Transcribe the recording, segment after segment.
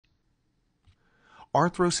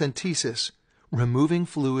arthrocentesis, removing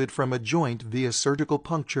fluid from a joint via surgical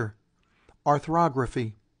puncture,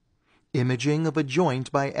 arthrography, imaging of a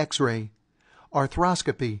joint by X-ray,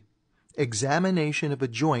 arthroscopy, examination of a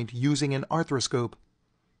joint using an arthroscope,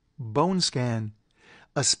 bone scan.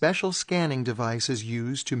 A special scanning device is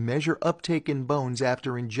used to measure uptake in bones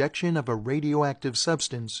after injection of a radioactive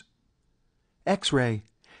substance. X-ray,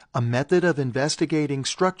 a method of investigating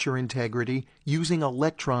structure integrity using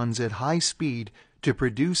electrons at high speed to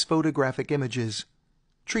produce photographic images.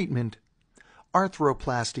 Treatment: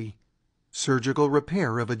 arthroplasty, surgical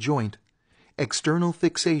repair of a joint, external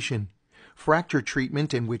fixation, fracture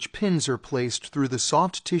treatment in which pins are placed through the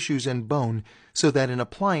soft tissues and bone so that an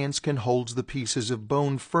appliance can hold the pieces of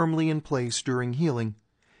bone firmly in place during healing,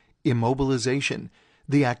 immobilization,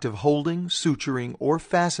 the act of holding, suturing, or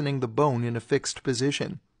fastening the bone in a fixed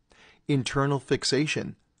position, internal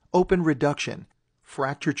fixation, open reduction,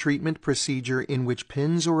 fracture treatment procedure in which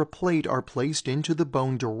pins or a plate are placed into the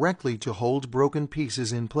bone directly to hold broken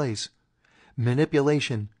pieces in place,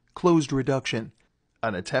 manipulation, closed reduction,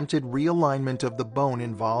 an attempted realignment of the bone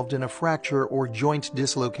involved in a fracture or joint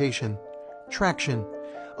dislocation, traction,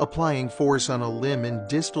 applying force on a limb in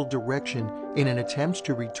distal direction in an attempt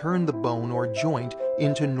to return the bone or joint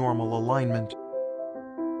into normal alignment.